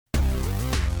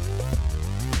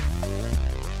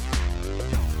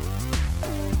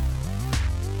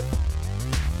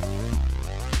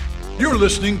You're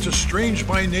listening to Strange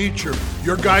by Nature,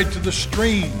 your guide to the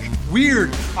strange,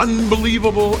 weird,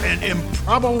 unbelievable, and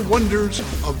improbable wonders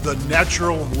of the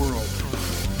natural world.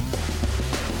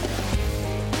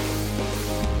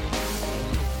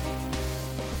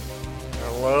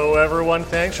 Hello, everyone.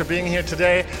 Thanks for being here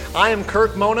today. I am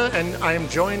Kirk Mona, and I am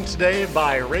joined today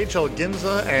by Rachel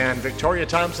Ginza and Victoria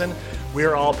Thompson. We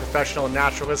are all professional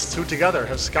naturalists who together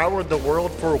have scoured the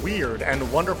world for weird and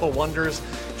wonderful wonders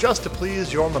just to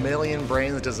please your mammalian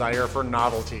brain's desire for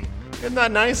novelty. Isn't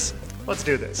that nice? Let's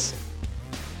do this.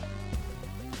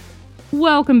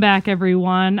 Welcome back,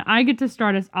 everyone. I get to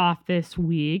start us off this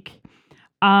week.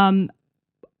 I've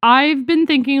been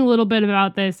thinking a little bit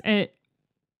about this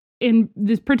in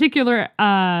this particular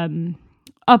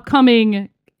upcoming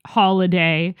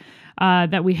holiday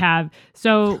that we have.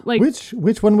 So, like,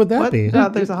 which one would that be?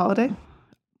 There's a holiday?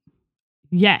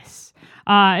 Yes.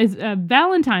 Is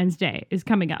Valentine's Day is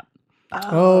coming up.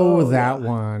 Oh, that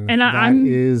one. And that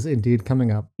is indeed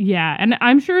coming up. Yeah, and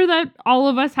I'm sure that all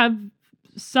of us have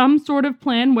some sort of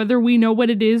plan, whether we know what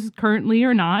it is currently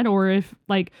or not, or if,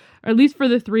 like, at least for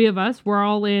the three of us, we're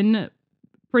all in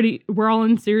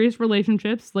serious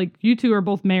relationships. Like, you two are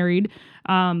both married.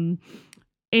 And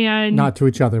not to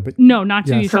each other, but no, not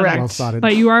to each correct. other. Well spotted.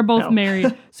 But you are both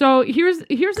married. So here's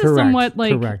a somewhat,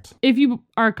 like, correct. If you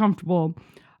are comfortable,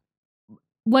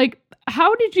 like,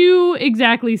 how did you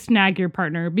exactly snag your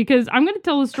partner? Because I'm going to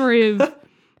tell the story of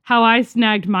how I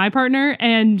snagged my partner,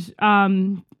 and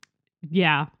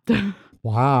yeah.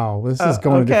 Wow, this is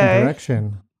going a different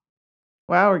direction.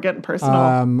 Wow, we're getting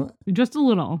personal. Just a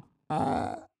little.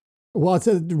 Well, it's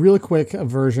a really quick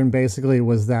version. Basically,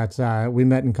 was that we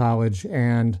met in college,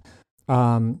 and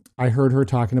I heard her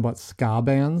talking about ska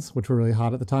bands, which were really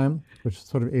hot at the time, which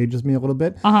sort of ages me a little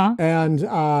bit. And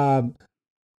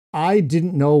I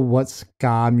didn't know what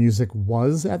ska music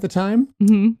was at the time,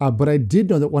 but I did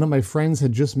know that one of my friends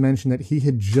had just mentioned that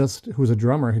who was a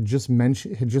drummer, had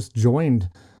just joined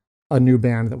a new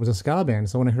band that was a ska band.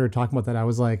 So when I heard her talking about that, I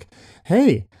was like,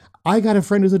 hey, I got a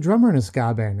friend who's a drummer in a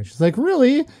ska band. And she's like,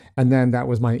 really? And then that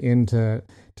was my in to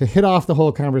hit off the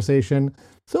whole conversation.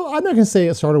 So I'm not going to say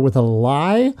it started with a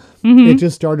lie. It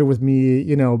just started with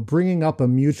me, bringing up a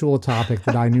mutual topic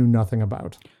that I knew nothing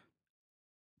about.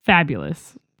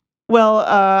 Fabulous.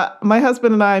 Well, my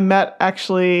husband and I met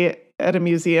actually at a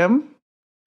museum.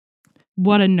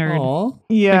 What a nerd. Aww.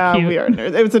 Yeah, we are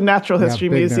nerds. It was a natural history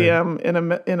museum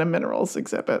nerd. in a minerals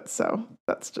exhibit. So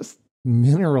that's just...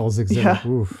 Minerals exhibit. Yeah.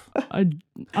 Oof. Amazing.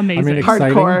 I mean,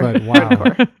 exciting, hardcore. But wow.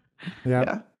 Hardcore.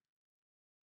 Yeah.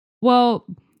 Well,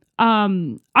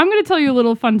 I'm going to tell you a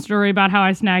little fun story about how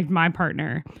I snagged my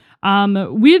partner.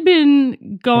 We've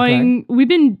been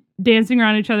dancing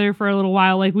around each other for a little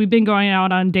while. Like, we've been going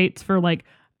out on dates for, like,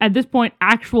 at this point,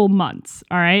 actual months.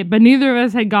 All right. But neither of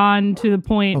us had gone to the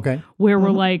point where we're,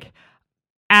 like,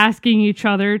 asking each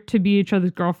other to be each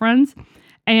other's girlfriends.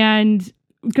 And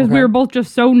because we were both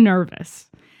just so nervous.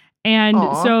 And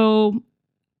so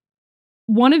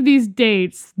one of these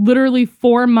dates, literally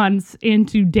 4 months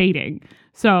into dating.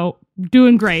 So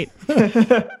doing great. We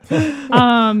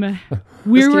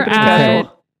were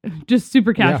at just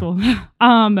super casual.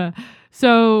 Yeah.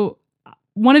 So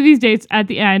one of these dates at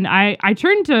the end, I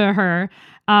turned to her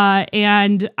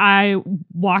and I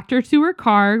walked her to her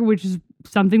car, which is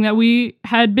something that we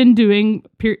had been doing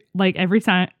like every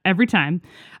time.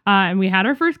 And we had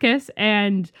our first kiss,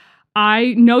 and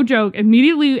I, no joke,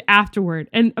 immediately afterward,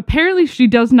 and apparently she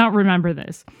does not remember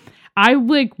this, I,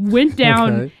 like, went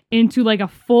down into, like, a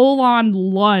full-on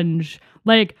lunge,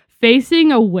 like,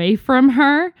 facing away from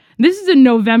her. This is in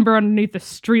November underneath the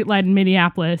streetlight in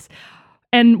Minneapolis,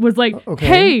 and was like,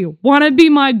 hey, wanna be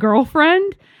my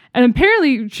girlfriend? And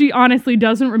apparently she honestly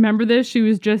doesn't remember this. She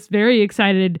was just very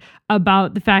excited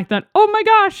about the fact that, oh my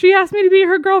gosh, she asked me to be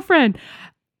her girlfriend.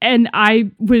 And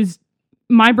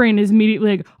my brain is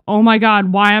immediately like, oh my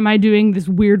God, why am I doing this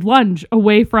weird lunge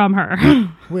away from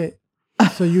her? Wait,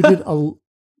 so you did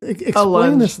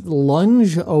explain this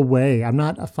lunge away. I'm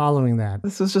not following that.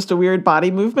 This was just a weird body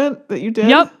movement that you did?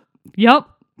 Yep.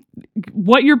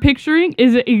 What you're picturing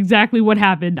is exactly what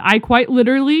happened. I quite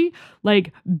literally,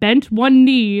 like, bent one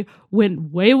knee,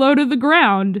 went way low to the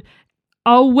ground,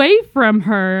 away from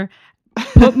her,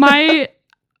 put my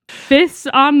fists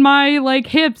on my, like,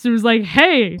 hips. It was like,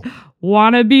 hey,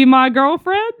 wanna be my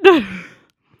girlfriend?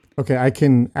 Okay, I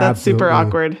can That's super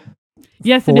awkward.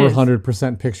 Yes, it is.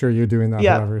 400% picture you doing that,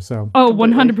 however. So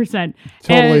 100%.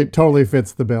 Totally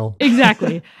fits the bill.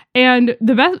 Exactly. And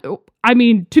the best, I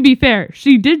mean, to be fair,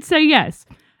 she did say yes.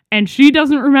 And she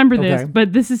doesn't remember this, Okay.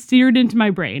 but this is seared into my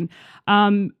brain.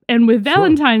 And with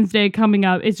Valentine's Day coming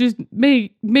up, it's just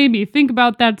made me think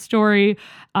about that story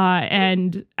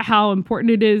and how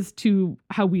important it is to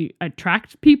how we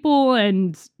attract people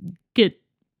and get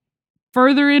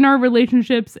further in our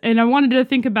relationships. And I wanted to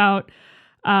think about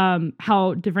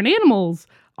how different animals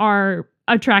are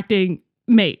attracting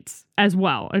mates as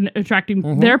well and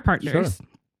attracting their partners. Sure.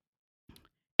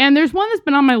 And there's one that's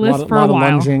been on my list for a while. A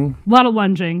lot of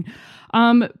lunging.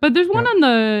 But there's one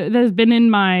that has been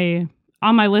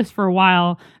on my list for a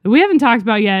while that we haven't talked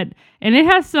about yet, and it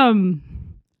has a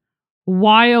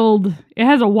wild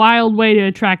way to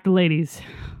attract the ladies.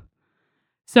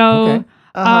 So,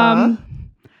 Okay.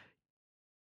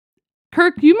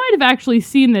 Kirk, you might have actually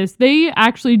seen this. They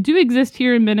actually do exist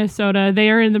here in Minnesota. They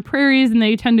are in the prairies, and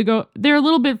they tend to go. They're a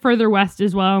little bit further west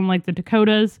as well, in like the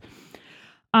Dakotas.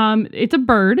 It's a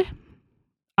bird,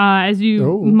 as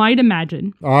you might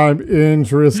imagine. I'm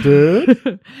interested.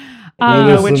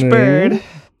 Which bird?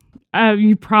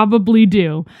 You probably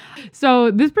do. So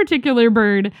this particular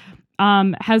bird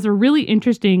has a really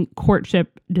interesting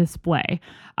courtship display.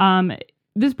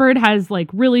 This bird has like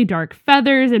really dark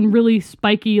feathers and really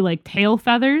spiky like tail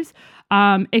feathers,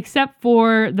 except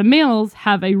for the males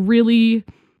have a really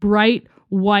bright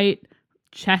white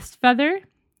chest feather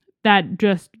that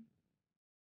just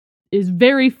is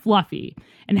very fluffy.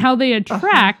 And how they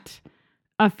attract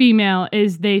a female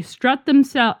is they strut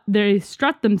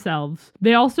themselves.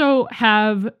 They also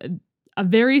have a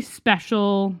very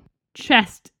special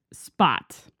chest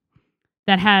spot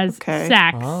that has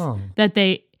sacs that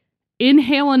they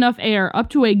inhale enough air, up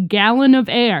to a gallon of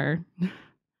air,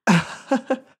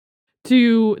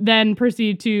 to then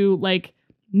proceed to like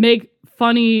make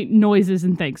funny noises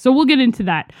and things. So we'll get into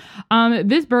that.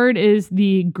 This bird is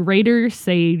the greater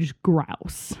sage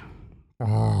grouse.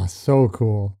 So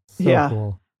cool. So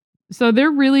cool. So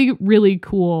they're really, really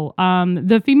cool.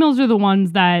 The females are the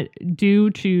ones that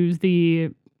do choose the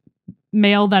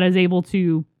male that is able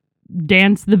to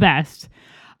dance the best.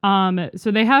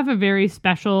 So they have a very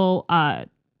special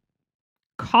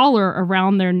collar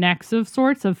around their necks of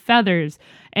sorts of feathers.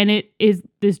 And it is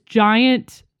this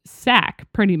giant sac,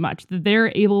 pretty much, that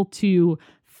they're able to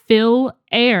fill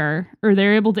air, or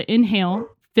they're able to inhale,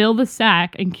 fill the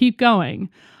sac, and keep going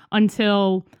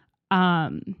until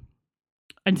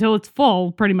it's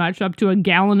full, pretty much, up to a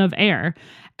gallon of air.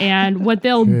 And what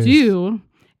they'll do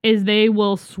is they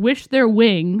will swish their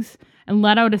wings and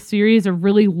let out a series of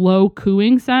really low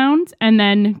cooing sounds and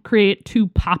then create 2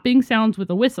 popping sounds with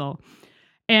a whistle.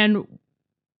 And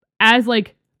as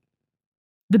like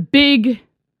the big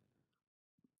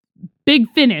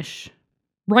finish,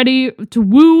 ready to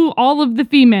woo all of the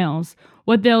females,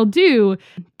 what they'll do,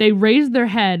 they raise their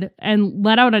head and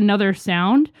let out another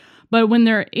sound. But when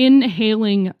they're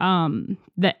inhaling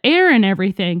the air and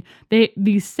everything,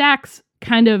 these sacs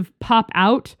kind of pop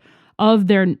out of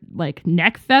their like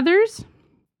neck feathers.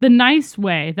 The nice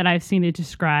way that I've seen it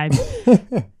described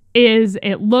is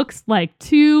it looks like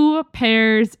 2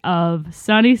 pairs of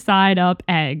sunny side up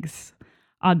eggs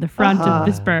on the front of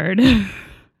this bird.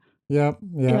 Yep.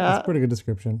 Yeah. That's a pretty good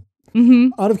description. Mm-hmm.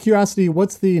 Out of curiosity,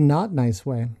 what's the not nice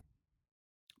way?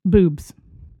 Boobs.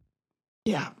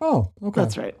 Yeah. Oh, okay.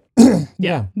 That's right.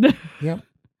 Yeah. Yep.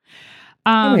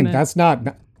 I mean, that's not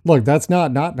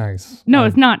nice. No,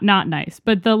 it's not nice.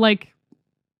 But the like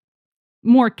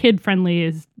more kid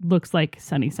friendly looks like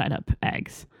sunny side up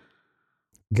eggs.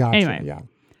 Gotcha. Anyway. Yeah.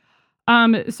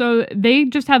 So they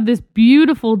just have this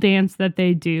beautiful dance that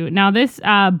they do. Now, this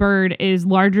bird is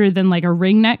larger than like a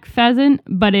ringneck pheasant,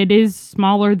 but it is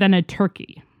smaller than a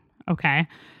turkey. Okay.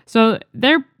 So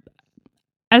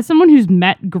as someone who's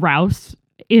met grouse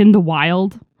in the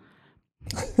wild,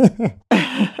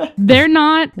 they're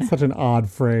not Such an odd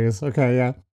phrase. Okay.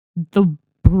 Yeah. the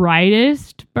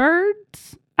brightest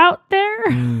birds out there.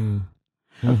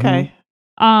 Okay.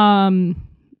 I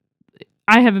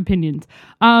have opinions.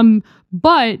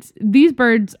 But these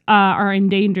birds are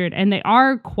endangered, and they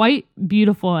are quite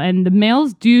beautiful. And the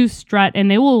males do strut, and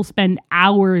they will spend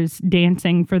hours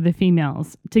dancing for the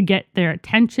females to get their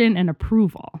attention and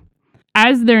approval.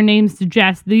 As their name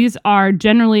suggests, these are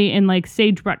generally in like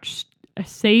sagebrush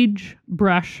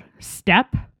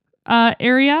steppe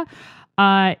area,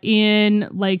 in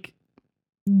like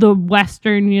the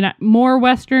western, more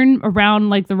western, around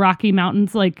like the Rocky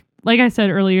Mountains, like I said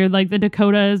earlier, like the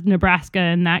Dakotas, Nebraska,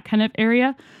 and that kind of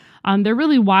area. They're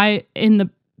really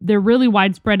they're really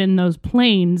widespread in those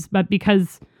plains, but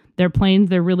because they're plains,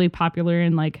 they're really popular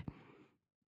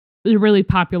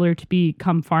to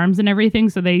become farms and everything.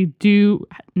 So they do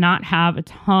not have a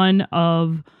ton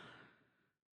of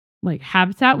like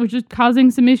habitat, which is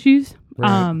causing some issues.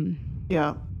 Right.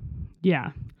 Yeah.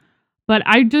 Yeah. But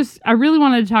I really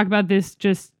wanted to talk about this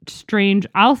just strange.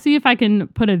 I'll see if I can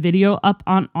put a video up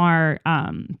on our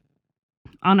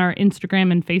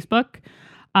Instagram and Facebook.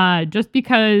 Just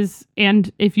because,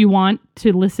 and if you want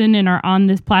to listen and are on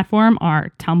this platform,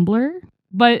 our Tumblr.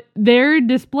 But they're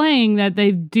displaying that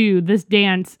they do this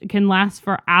dance can last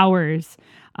for hours.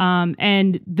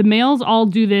 And the males all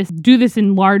do this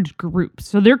in large groups.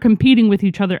 So they're competing with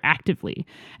each other actively.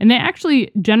 And they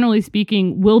actually, generally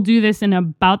speaking, will do this in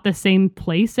about the same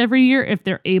place every year if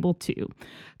they're able to.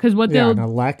 Because what they'll... a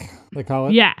lek, they call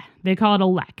it? Yeah, they call it a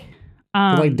lek.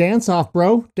 They're like, dance off,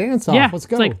 bro. Dance off. Yeah, Let's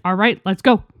go. It's like, all right, let's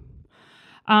go.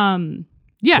 Yeah,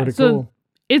 Pretty so cool.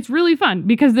 It's really fun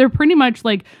because they're pretty much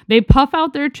like, they puff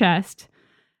out their chest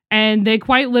and they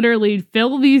quite literally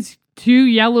fill these 2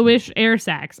 yellowish air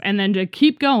sacs and then just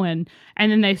keep going. And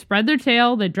then they spread their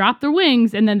tail, they drop their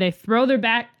wings, and then they throw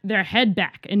their head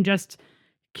back and just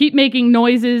keep making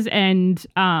noises and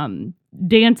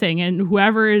dancing. And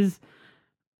whoever is,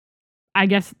 I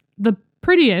guess, the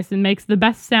prettiest and makes the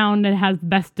best sound and has the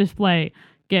best display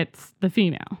gets the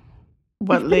female.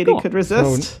 What lady could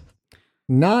resist? So,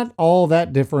 not all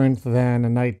that different than a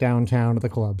night downtown at the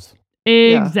clubs.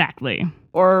 Exactly.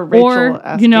 Or Rachel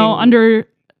asking under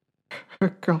her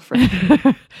girlfriend.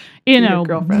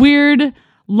 Girlfriend. Weird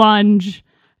lunge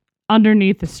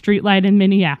underneath a streetlight in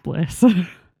Minneapolis.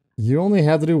 You only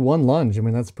had to do 1 lunge. I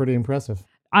mean, that's pretty impressive.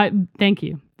 Thank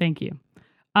you. It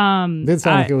did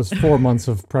sound like it was 4 months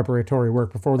of preparatory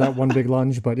work before that one big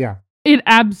lunge, but yeah. It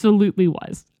absolutely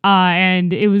was.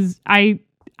 And it was, I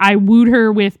wooed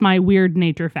her with my weird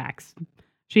nature facts.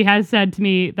 She has said to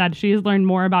me that she has learned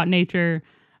more about nature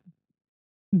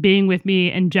being with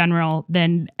me in general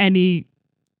than any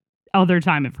other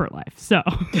time of her life. So,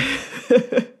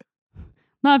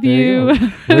 love you.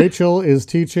 Rachel is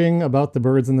teaching about the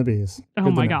birds and the bees. Oh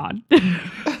my God.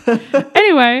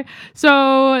 Anyway,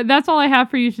 so that's all I have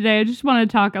for you today. I just want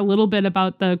to talk a little bit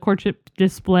about the courtship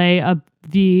display of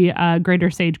the greater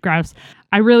sage grouse.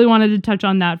 I really wanted to touch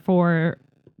on that for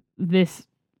this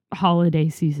holiday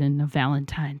season of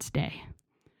Valentine's Day.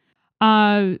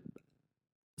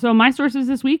 So my sources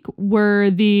this week were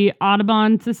the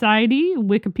Audubon Society,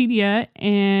 Wikipedia,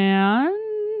 and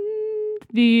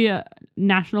the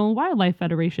National Wildlife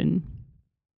Federation.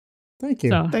 Thank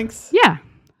you. So, Thanks. Yeah.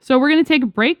 So we're going to take a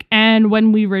break, and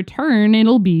when we return,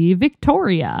 it'll be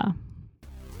Victoria.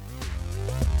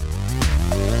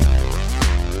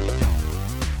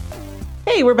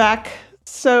 Hey, we're back.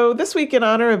 So this week, in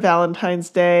honor of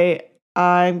Valentine's Day,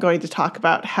 I'm going to talk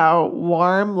about how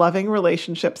warm, loving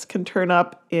relationships can turn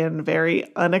up in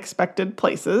very unexpected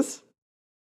places.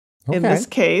 Okay. In this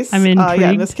case, I'm intrigued.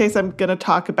 in this case, I'm going to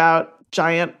talk about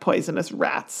giant poisonous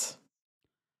rats.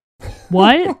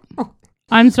 What?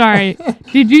 I'm sorry.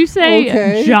 Did you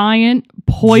say giant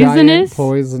poisonous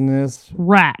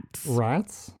rats?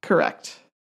 Rats? Correct.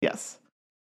 Yes.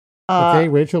 Okay,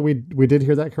 Rachel, we did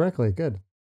hear that correctly. Good.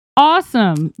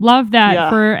 Awesome. Love that.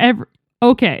 Yeah.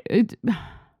 Okay.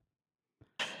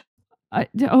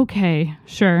 Okay.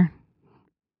 Sure.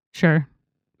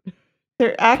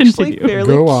 They're actually Continue.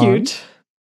 fairly Go on. cute.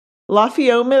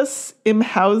 Laphiomis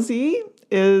imhousei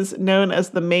is known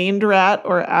as the maned rat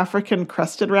or African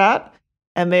crested rat,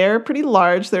 and they're pretty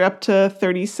large. They're up to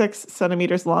 36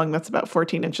 centimeters long. That's about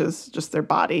 14 inches, just their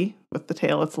body. With the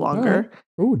tail, it's longer.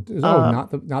 Not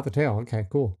the tail. Okay,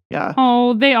 cool. Yeah.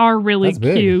 Oh, they are really That's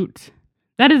big. cute.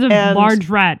 That is a And- large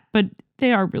rat, but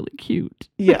they are really cute.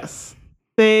 Yes.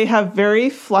 They have very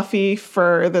fluffy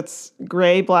fur that's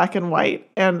gray, black, and white.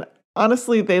 And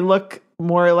honestly, they look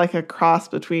more like a cross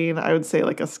between, I would say,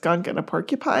 like a skunk and a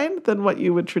porcupine than what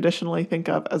you would traditionally think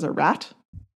of as a rat.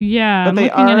 Yeah, But I'm they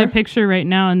looking at are- a picture right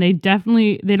now, and they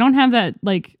don't have that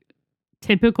like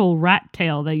typical rat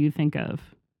tail that you think of.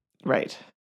 Right.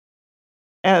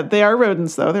 And they are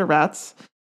rodents, though. They're rats.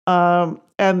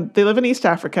 And they live in East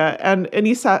Africa. And in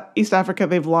East Africa,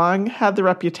 they've long had the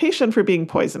reputation for being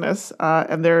poisonous.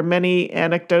 And there are many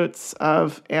anecdotes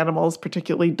of animals,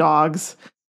 particularly dogs,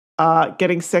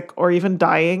 getting sick or even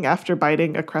dying after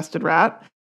biting a crested rat.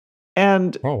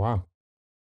 And Oh, wow.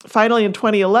 finally, in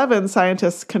 2011,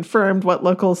 scientists confirmed what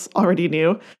locals already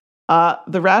knew.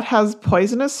 The rat has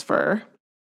poisonous fur.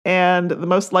 And the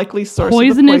most likely source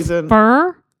Poisonous of the poison...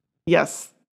 fur? Yes.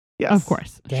 Of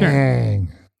course. Sure.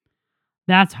 Dang.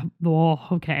 That's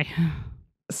okay.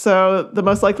 So the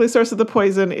most likely source of the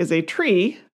poison is a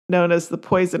tree known as the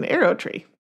poison arrow tree.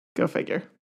 Go figure.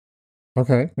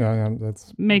 Okay. Yeah,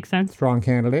 that's Makes a sense. strong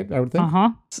candidate, I would think. Uh-huh.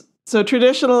 So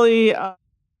traditionally,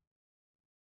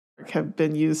 have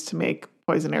been used to make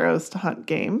poison arrows to hunt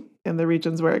game in the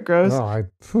regions where it grows. Oh,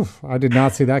 I did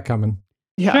not see that coming.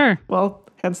 Yeah. Sure. Well,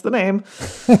 hence the name.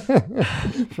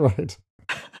 Right.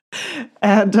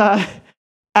 And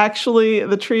actually,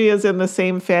 the tree is in the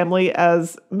same family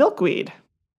as milkweed.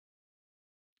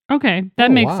 Okay,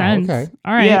 that Oh, makes wow, sense. okay.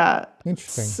 All right. Yeah.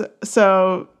 Interesting.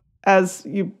 So, as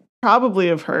you probably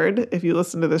have heard, if you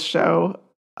listen to this show,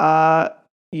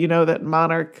 you know that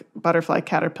monarch butterfly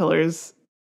caterpillars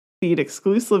feed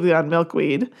exclusively on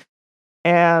milkweed.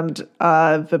 And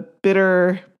the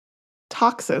bitter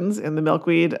toxins in the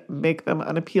milkweed make them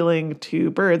unappealing to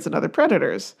birds and other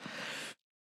predators.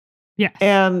 Yes.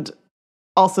 And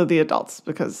also the adults,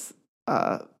 because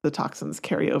the toxins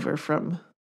carry over from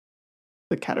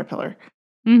the caterpillar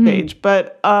Mhm. stage.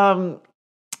 But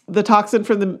the toxin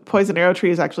from the poison arrow tree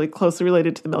is actually closely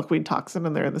related to the milkweed toxin,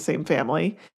 and they're in the same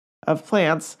family of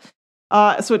plants.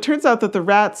 So it turns out that the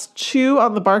rats chew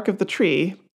on the bark of the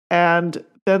tree, and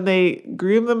then they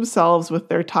groom themselves with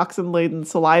their toxin-laden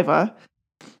saliva,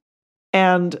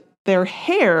 and their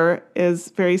hair is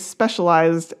very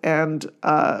specialized and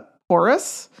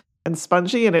porous and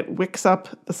spongy, and it wicks up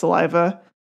the saliva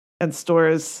and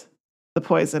stores the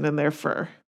poison in their fur.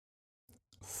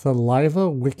 Saliva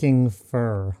wicking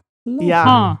fur. Yeah.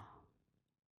 Huh.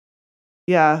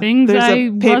 Yeah, Things there's I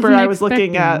a paper wasn't I was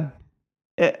looking expecting.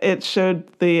 at. It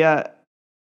showed the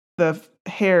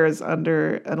hairs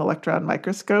under an electron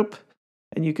microscope,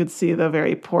 and you could see the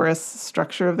very porous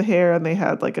structure of the hair. And they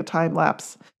had like a time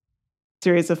lapse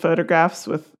series of photographs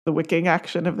with the wicking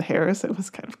action of the hairs. It was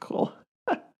kind of cool.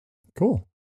 Cool.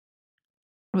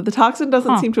 But the toxin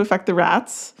doesn't Huh. seem to affect the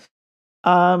rats.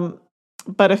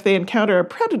 But if they encounter a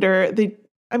predator, they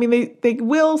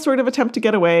will sort of attempt to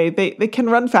get away. They can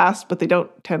run fast, but they don't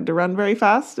tend to run very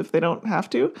fast if they don't have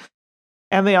to.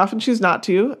 And they often choose not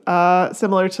to,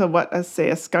 similar to what, say,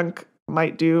 a skunk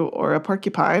might do or a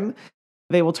porcupine.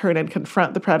 They will turn and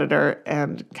confront the predator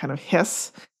and kind of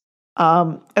hiss.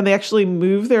 And they actually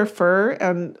move their fur,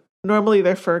 and normally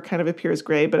their fur kind of appears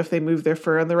gray, but if they move their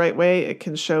fur in the right way, it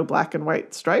can show black and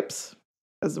white stripes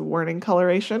as a warning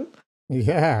coloration.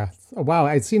 Yeah. Wow.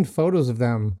 I'd seen photos of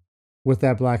them with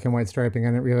that black and white striping. I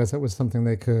didn't realize that was something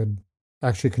they could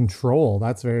actually control.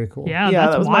 That's very cool. Yeah, Yeah,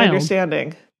 that's that was wild. my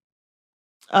understanding.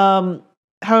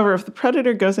 However, if the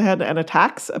predator goes ahead and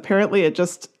attacks, apparently it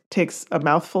just takes a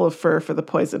mouthful of fur for the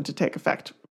poison to take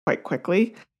effect quite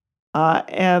quickly.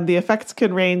 And the effects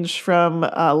can range from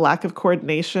lack of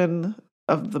coordination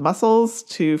of the muscles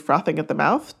to frothing at the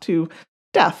mouth to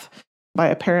death by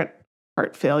apparent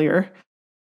heart failure.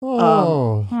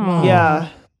 Oh, wow. Yeah,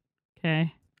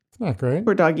 Okay. It's not great.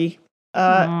 poor doggy.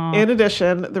 Aw. In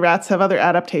addition, the rats have other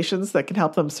adaptations that can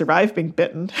help them survive being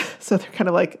bitten. So they're kind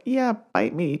of like, yeah,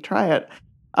 bite me, try it.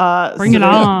 Bring so it they-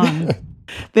 on.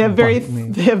 They have Bite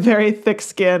me. very thick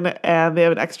skin, and they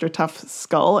have an extra tough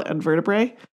skull and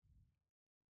vertebrae.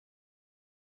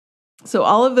 So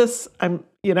all of this, I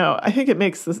think it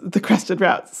makes the crested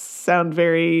rats sound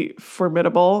very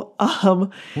formidable.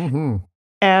 Mm-hmm.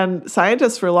 And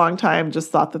scientists for a long time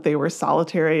just thought that they were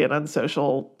solitary and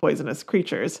unsocial poisonous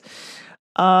creatures.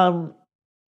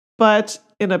 But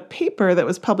in a paper that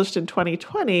was published in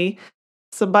 2020,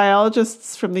 some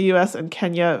biologists from the US and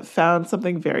Kenya found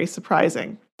something very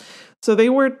surprising. So they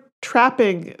were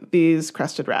trapping these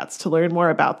crested rats to learn more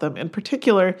about them. In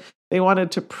particular, they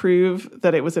wanted to prove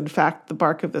that it was in fact the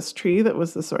bark of this tree that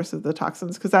was the source of the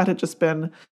toxins, because that had just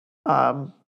been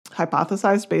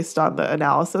hypothesized based on the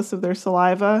analysis of their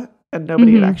saliva, and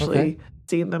nobody had actually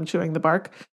seen them chewing the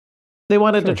bark. They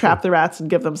wanted to trap the rats and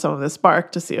give them some of this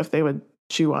bark to see if they would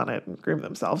chew on it and groom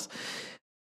themselves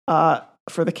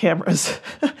for the cameras.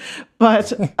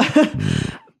 But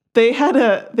they had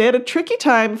a tricky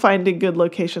time finding good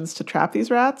locations to trap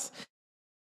these rats.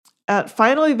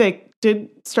 Finally, they did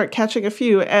start catching a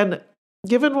few, and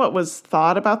given what was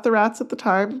thought about the rats at the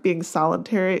time, being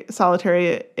solitary,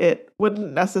 it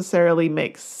wouldn't necessarily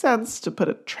make sense to put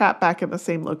a trap back in the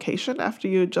same location after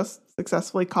you just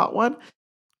successfully caught one.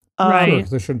 Right. Sure, 'cause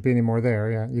there shouldn't be any more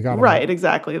there. Yeah, you got it. Right,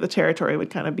 exactly. The territory would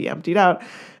kind of be emptied out.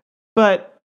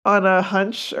 But on a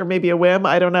hunch or maybe a whim,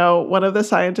 I don't know, one of the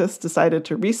scientists decided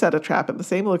to reset a trap in the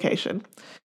same location.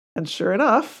 And sure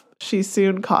enough, she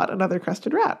soon caught another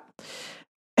crested rat.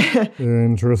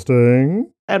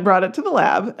 Interesting. And brought it to the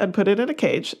lab and put it in a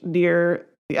cage near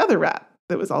the other rat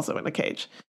that was also in a cage.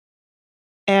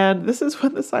 And this is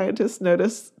when the scientists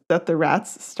noticed that the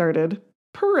rats started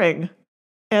purring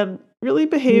and really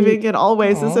behaving in all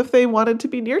ways as Aw. if they wanted to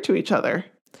be near to each other.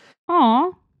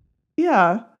 Aw.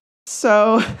 Yeah.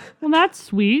 So Well, that's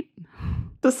sweet.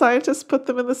 the scientists put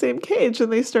them in the same cage,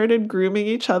 and they started grooming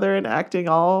each other and acting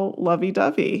all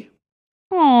lovey-dovey.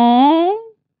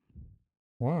 Oh.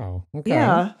 Wow. Okay.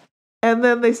 Yeah. And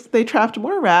then they trapped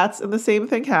more rats, and the same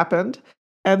thing happened.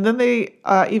 And then they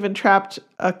even trapped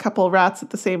a couple rats at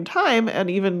the same time, and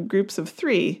even groups of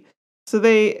 3. So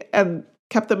they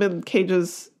kept them in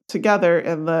cages together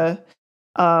in the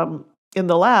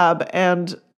lab,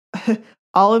 and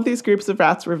all of these groups of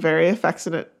rats were very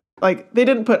affectionate. Like, they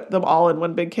didn't put them all in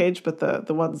one big cage, but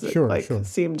the ones that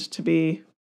seemed to be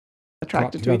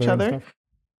attracted to each other.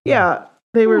 Yeah,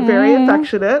 they were very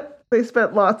affectionate. They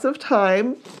spent lots of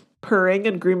time purring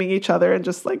and grooming each other and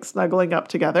just like snuggling up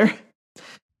together.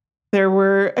 There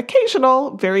were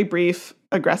occasional, very brief,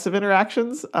 aggressive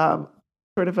interactions, sort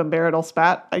of a marital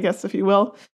spat, I guess, if you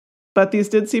will. But these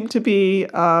did seem to be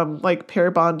like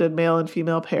pair-bonded male and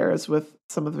female pairs with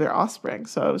some of their offspring.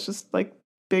 So it was just like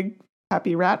big,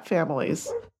 happy rat families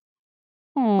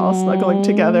all snuggling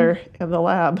together in the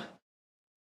lab.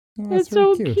 Oh, It's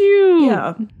so cute.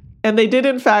 Yeah. And they did,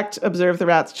 in fact, observe the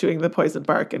rats chewing the poison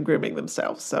bark and grooming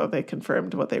themselves. So they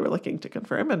confirmed what they were looking to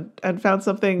confirm and found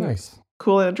something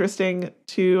cool and interesting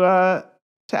to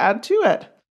add to it.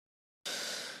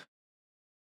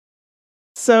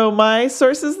 So my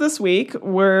sources this week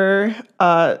were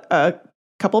a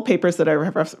couple papers that I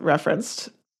referenced.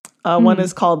 One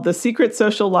is called The Secret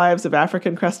Social Lives of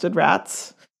African Crested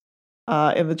Rats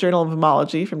in the Journal of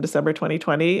Mammalogy from December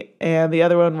 2020. And the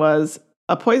other one was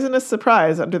A Poisonous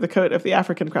Surprise Under the Coat of the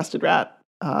African Crested Rat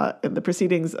in the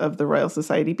Proceedings of the Royal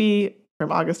Society B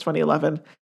from August 2011,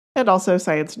 and also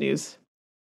Science News.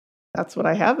 That's what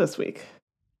I have this week.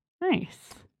 Nice.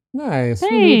 Nice. Who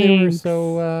knew they were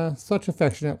so such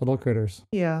affectionate little critters?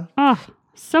 Yeah. Oh,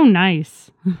 so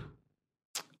nice.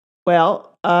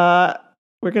 Well,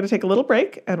 we're going to take a little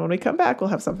break, and when we come back, we'll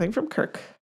have something from Kirk.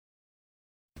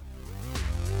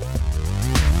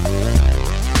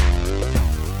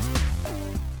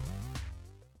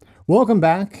 Welcome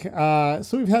back.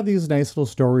 So we've had these nice little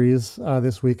stories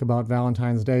this week about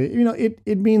Valentine's Day. You know,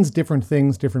 it means different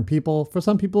things, different people. For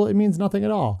some people, it means nothing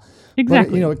at all.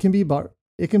 Exactly. But, you know, it can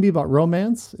be about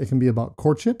romance. It can be about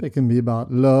courtship. It can be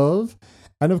about love.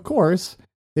 And of course,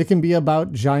 it can be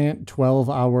about giant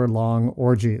 12-hour long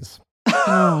orgies.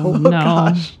 Oh, no.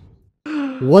 Gosh.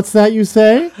 What's that you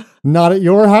say? Not at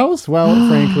your house? Well,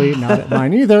 frankly, not at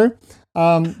mine either.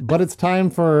 But it's time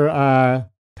for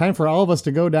all of us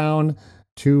to go down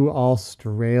to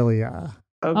Australia.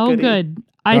 Oh, good.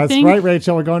 That's right,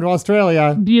 Rachel. We're going to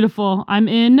Australia. Beautiful. I'm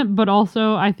in, but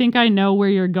also I think I know where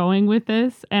you're going with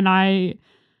this, and I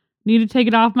need to take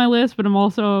it off my list, but I'm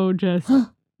also just,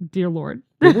 dear Lord.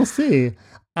 We'll see.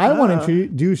 I want to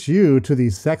introduce you to the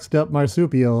sexed up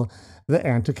marsupial, the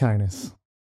Antechinus.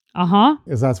 Uh-huh.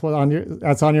 That's on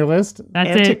your list? That's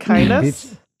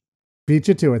Antechinus? Beat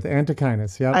you to it, the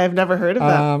Antechinus. Yep. I have never heard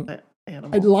of that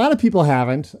animal. A lot of people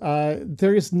haven't.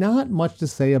 There is not much to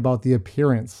say about the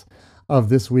appearance of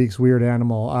this week's weird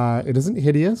animal. It isn't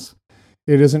hideous.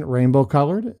 It isn't rainbow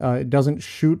colored. It doesn't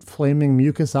shoot flaming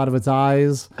mucus out of its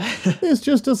eyes. It's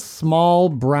just a small,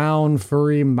 brown,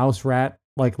 furry mouse rat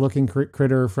like looking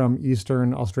critter from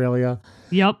Eastern Australia.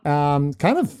 Yep. Kind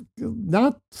of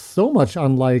not so much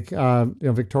unlike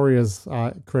Victoria's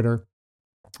critter.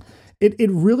 It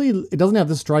doesn't have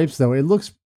the stripes though. It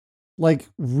looks like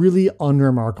really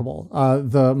unremarkable.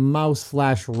 The mouse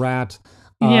 / rat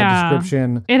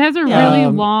description. It has a really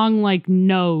long like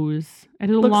nose. It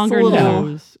has a longer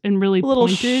nose and really a little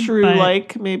pointed,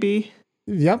 shrew-like maybe.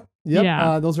 Yep.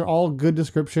 Yeah. Those are all good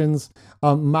descriptions.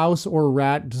 Mouse or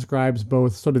rat describes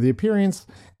both sort of the appearance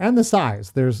and the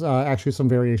size. There's actually some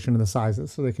variation in the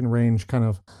sizes, so they can range kind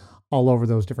of all over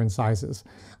those different sizes.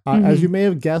 As you may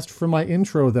have guessed from my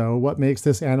intro, though, what makes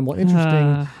this animal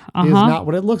interesting is not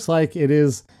what it looks like. It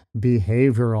is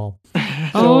behavioral.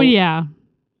 Yeah.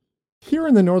 Here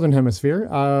in the Northern Hemisphere,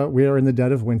 we are in the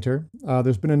dead of winter.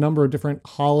 There's been a number of different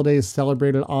holidays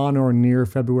celebrated on or near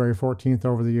February 14th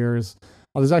over the years.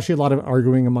 There's actually a lot of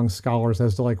arguing among scholars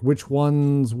as to like which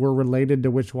ones were related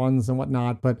to which ones and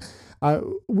whatnot. But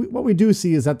what we do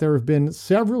see is that there have been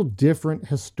several different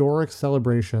historic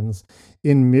celebrations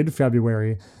in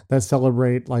mid-February that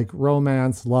celebrate like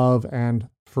romance, love, and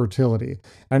fertility.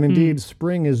 And indeed,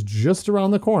 spring is just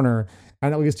around the corner.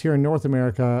 And at least here in North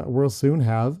America, we'll soon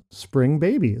have spring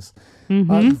babies.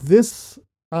 This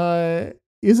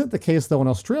isn't the case, though, in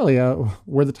Australia,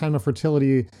 where the time of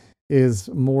fertility is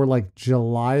more like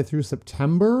July through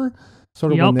September,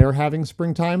 sort of when they're having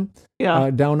springtime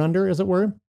down under, as it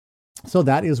were. So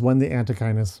that is when the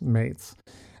Antechinus mates.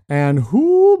 And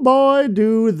whoo boy,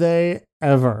 do they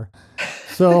ever.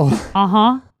 So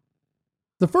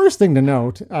the first thing to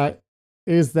note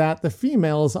is that the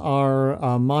females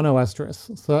are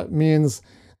monoestrous. So that means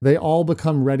they all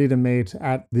become ready to mate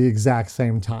at the exact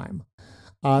same time.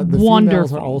 The females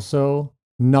Wonderful. are also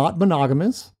not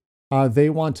monogamous. They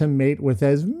want to mate with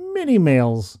as many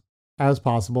males as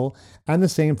possible. And the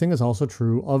same thing is also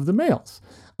true of the males.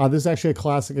 This is actually a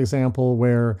classic example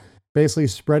where basically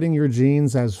spreading your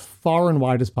genes as far and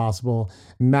wide as possible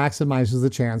maximizes the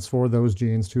chance for those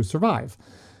genes to survive.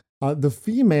 The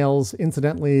females,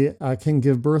 incidentally, can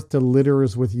give birth to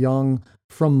litters with young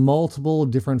from multiple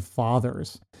different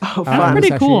fathers. Oh, That's fun.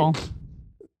 pretty cool.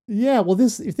 Yeah, well,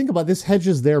 you think about it, this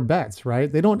hedges their bets, right?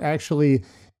 They don't actually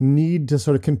need to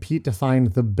sort of compete to find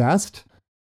the best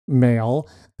male.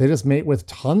 They just mate with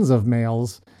tons of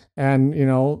males and,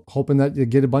 hoping that you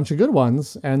get a bunch of good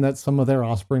ones and that some of their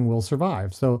offspring will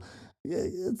survive. So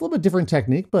it's a little bit different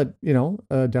technique, but,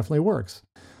 definitely works.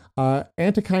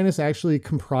 Antechinus actually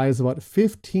comprise about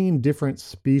 15 different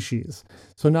species.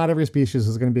 So not every species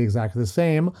is going to be exactly the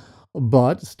same,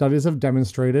 but studies have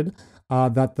demonstrated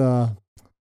that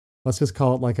let's just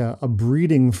call it like a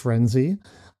breeding frenzy,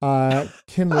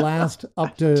 can last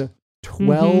up to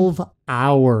 12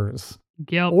 hours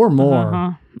Yep. or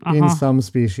more in some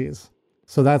species.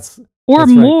 So that's right,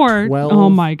 more. 12 Oh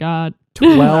my God.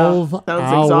 12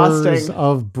 Sounds hours exhausting.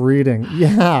 of breeding.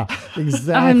 Yeah,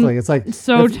 exactly. It's like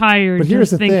So tired But here's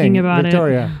just the thinking thing, about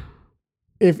Victoria,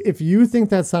 if you think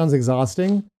that sounds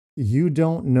exhausting, you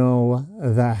don't know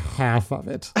the half of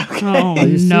it. it. Oh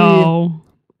You see- no.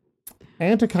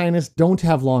 Antechinus don't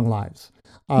have long lives.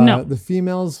 No. The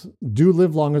females do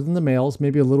live longer than the males,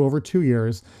 maybe a little over 2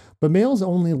 years, but males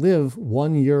only live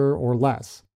 1 year or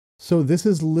less. So this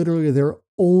is literally their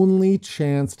only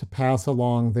chance to pass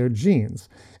along their genes.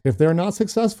 If they're not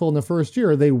successful in the first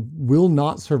year, they will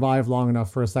not survive long enough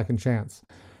for a second chance.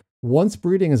 Once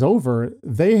breeding is over,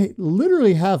 they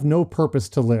literally have no purpose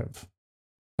to live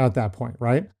at that point,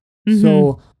 right?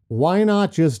 So why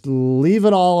not just leave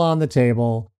it all on the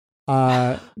table?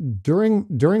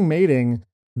 During mating,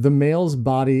 the male's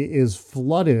body is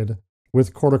flooded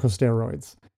with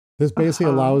corticosteroids. This basically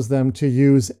allows them to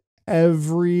use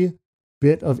every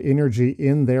bit of energy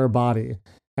in their body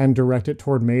and direct it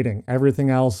toward mating. Everything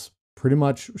else pretty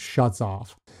much shuts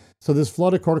off. So this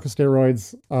flood of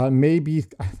corticosteroids may be,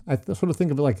 I sort of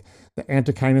think of it like the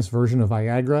Antechinus version of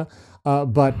Viagra,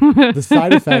 but the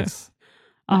side effects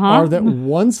are that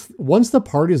once the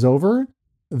party's over,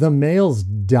 the males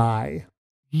die.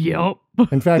 Yep.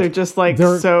 In fact, They're just like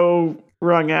they're- so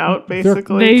wrung out,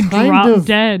 basically. They kind drop of-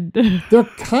 dead. they're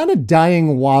kind of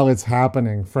dying while it's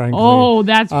happening, frankly. Oh,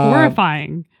 that's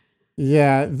horrifying.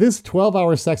 Yeah, this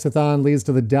 12-hour sexathon leads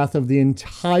to the death of the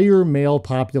entire male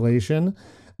population,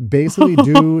 basically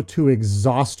due to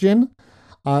exhaustion.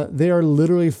 They are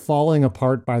literally falling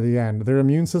apart by the end. Their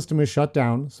immune system is shut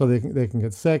down, so they can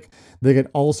get sick. They get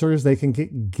ulcers. They can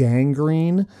get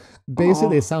gangrene.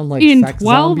 Basically, they sound like In sex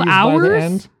 12 zombies by the hours?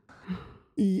 end.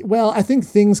 Well, I think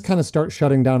things kind of start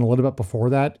shutting down a little bit before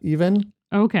that, even.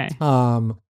 Okay.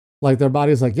 Like their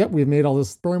body's like, yep, we've made all this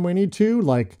sperm we need to.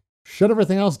 Like, shut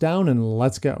everything else down and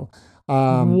let's go.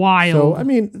 Wild. So, I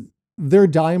mean, they're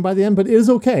dying by the end, but it is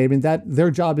okay. I mean, that their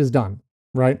job is done,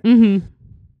 right? Mm-hmm.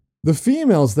 The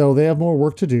females, though, they have more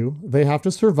work to do. They have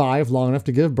to survive long enough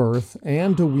to give birth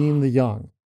and to wean the young.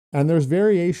 And there's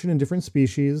variation in different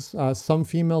species. Some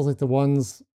females, like the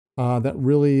ones that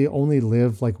really only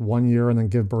live like 1 year and then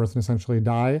give birth and essentially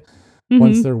die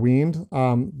once they're weaned.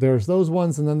 There's those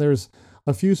ones. And then there's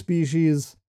a few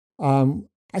species,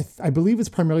 I believe it's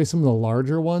primarily some of the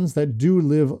larger ones that do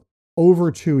live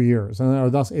over 2 years and are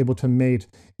thus able to mate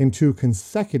in 2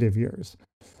 consecutive years.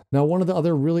 Now, one of the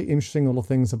other really interesting little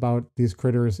things about these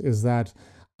critters is that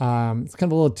it's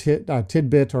kind of a little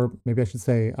tidbit, or maybe I should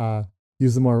say,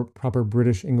 use the more proper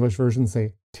British English version,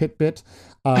 say titbit.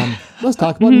 Let's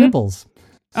talk about nipples.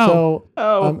 Oh.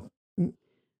 So,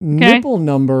 nipple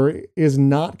number is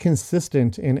not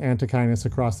consistent in Antechinus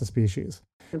across the species.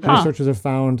 Researchers have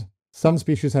found some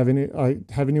species have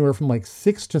anywhere from like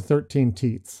 6 to 13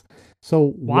 teats. So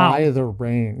why the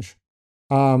range?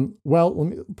 Well, let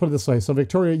me put it this way. So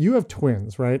Victoria, you have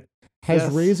twins, right? Has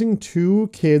Yes. raising 2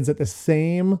 kids at the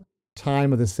same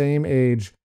time of the same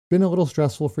age been a little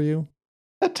stressful for you?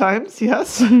 At times,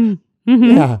 yes. Mm-hmm.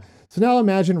 Yeah. So now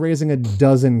imagine raising a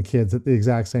dozen kids at the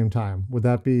exact same time. Would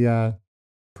that be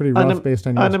pretty rough based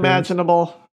on your experience?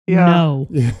 Unimaginable. Yeah. No.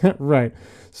 Yeah, right.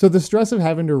 So the stress of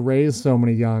having to raise so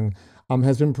many young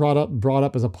has been brought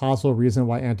up as a possible reason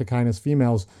why Antechinus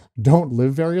females don't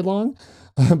live very long.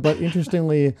 But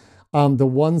interestingly, the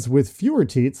ones with fewer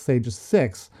teats, say just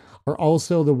 6, are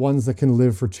also the ones that can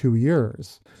live for 2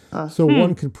 years. So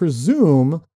one could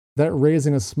presume that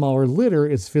raising a smaller litter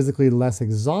is physically less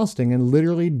exhausting and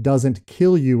literally doesn't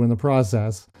kill you in the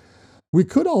process. We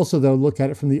could also, though, look at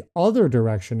it from the other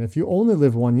direction. If you only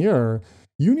live 1 year,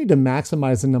 you need to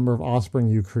maximize the number of offspring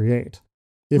you create.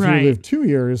 If Right. you live 2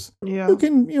 years, you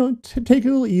can, take it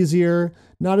a little easier,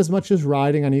 not as much as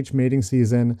riding on each mating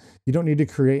season. You don't need to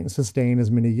create and sustain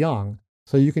as many young.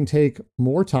 So you can take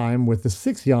more time with the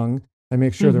 6 young and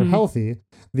make sure they're healthy.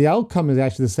 The outcome is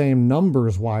actually the same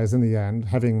numbers wise in the end,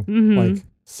 having like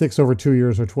 6 over 2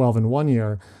 years or 12 in 1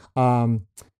 year.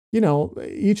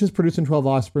 Each is producing 12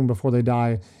 offspring before they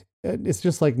die. It's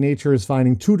just like nature is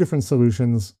finding 2 different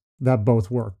solutions that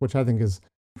both work, which I think is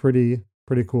pretty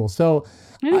cool. So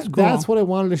that's what I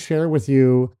wanted to share with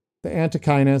you. The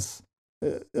Antechinus,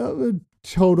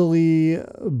 totally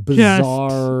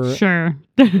bizarre. Sure.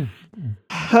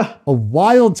 A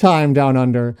wild time down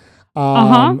under.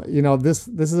 This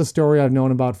is a story I've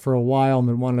known about for a while and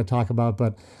been wanting to talk about,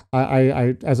 but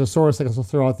I as a source I can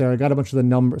throw out there, I got a bunch of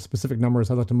the specific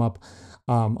numbers. I looked them up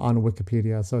on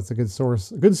Wikipedia, so it's a good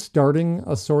source, a good starting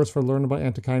source for learning about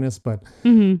Antechinus. But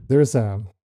there's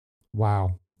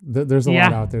there's a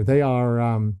lot out there. They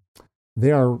are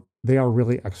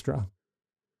really extra.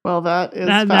 Well, that is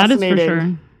that fascinating. is for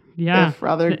sure. Yeah. If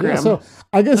rather grim. Yeah, so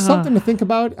I guess something to think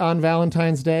about on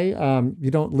Valentine's Day.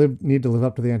 You don't need to live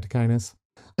up to the Antechinus.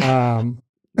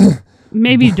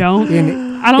 Maybe don't.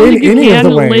 I don't think you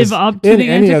can live up to the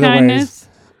Antechinus.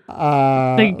 The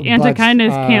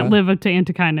Antechinus can't live up to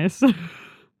Antechinus.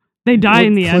 They die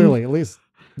in the end. Clearly, at least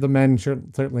the men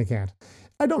certainly can't.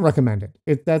 I don't recommend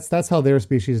it. That's how their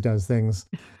species does things.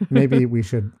 Maybe we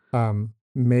should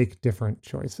make different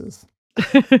choices.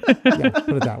 Yeah,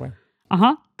 put it that way.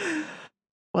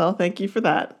 Well, thank you for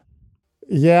that.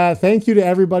 Yeah, thank you to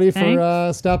everybody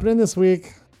for stopping in this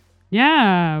week.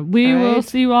 Yeah, we will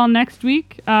see you all next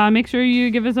week. Make sure you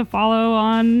give us a follow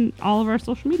on all of our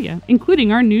social media,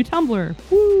 including our new Tumblr.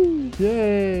 Woo!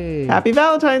 Yay! Happy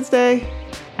Valentine's Day.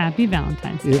 Happy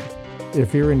Valentine's Day.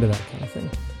 If you're into that kind of thing.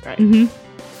 Right.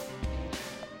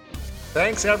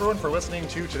 Thanks everyone for listening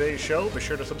to today's show. Be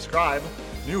sure to subscribe.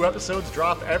 New episodes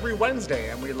drop every Wednesday,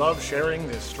 and we love sharing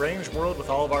this strange world with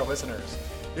all of our listeners.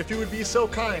 If you would be so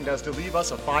kind as to leave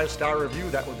us a 5-star review,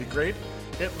 that would be great.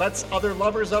 It lets other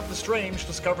lovers of the strange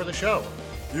discover the show.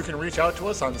 You can reach out to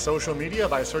us on social media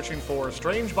by searching for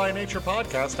Strange by Nature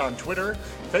Podcast on Twitter,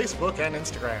 Facebook, and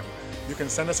Instagram. You can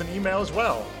send us an email as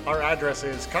well. Our address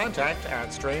is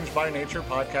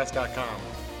contact@strangebynaturepodcast.com.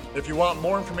 If you want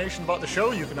more information about the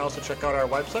show, you can also check out our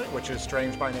website, which is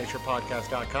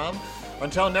strangebynaturepodcast.com.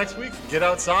 Until next week, get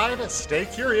outside, stay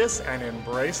curious, and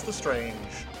embrace the strange.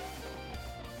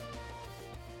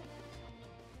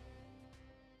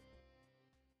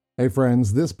 Hey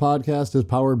friends, this podcast is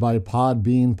powered by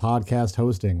Podbean Podcast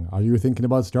Hosting. Are you thinking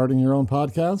about starting your own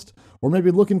podcast? Or maybe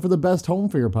looking for the best home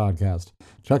for your podcast?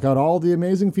 Check out all the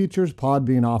amazing features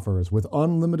Podbean offers with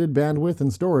unlimited bandwidth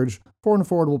and storage for an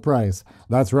affordable price.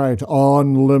 That's right,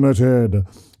 unlimited.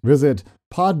 Visit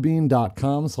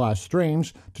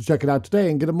podbean.com/strange to check it out today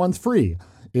and get a month free.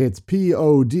 It's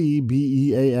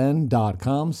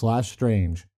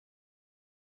podbean.com/strange.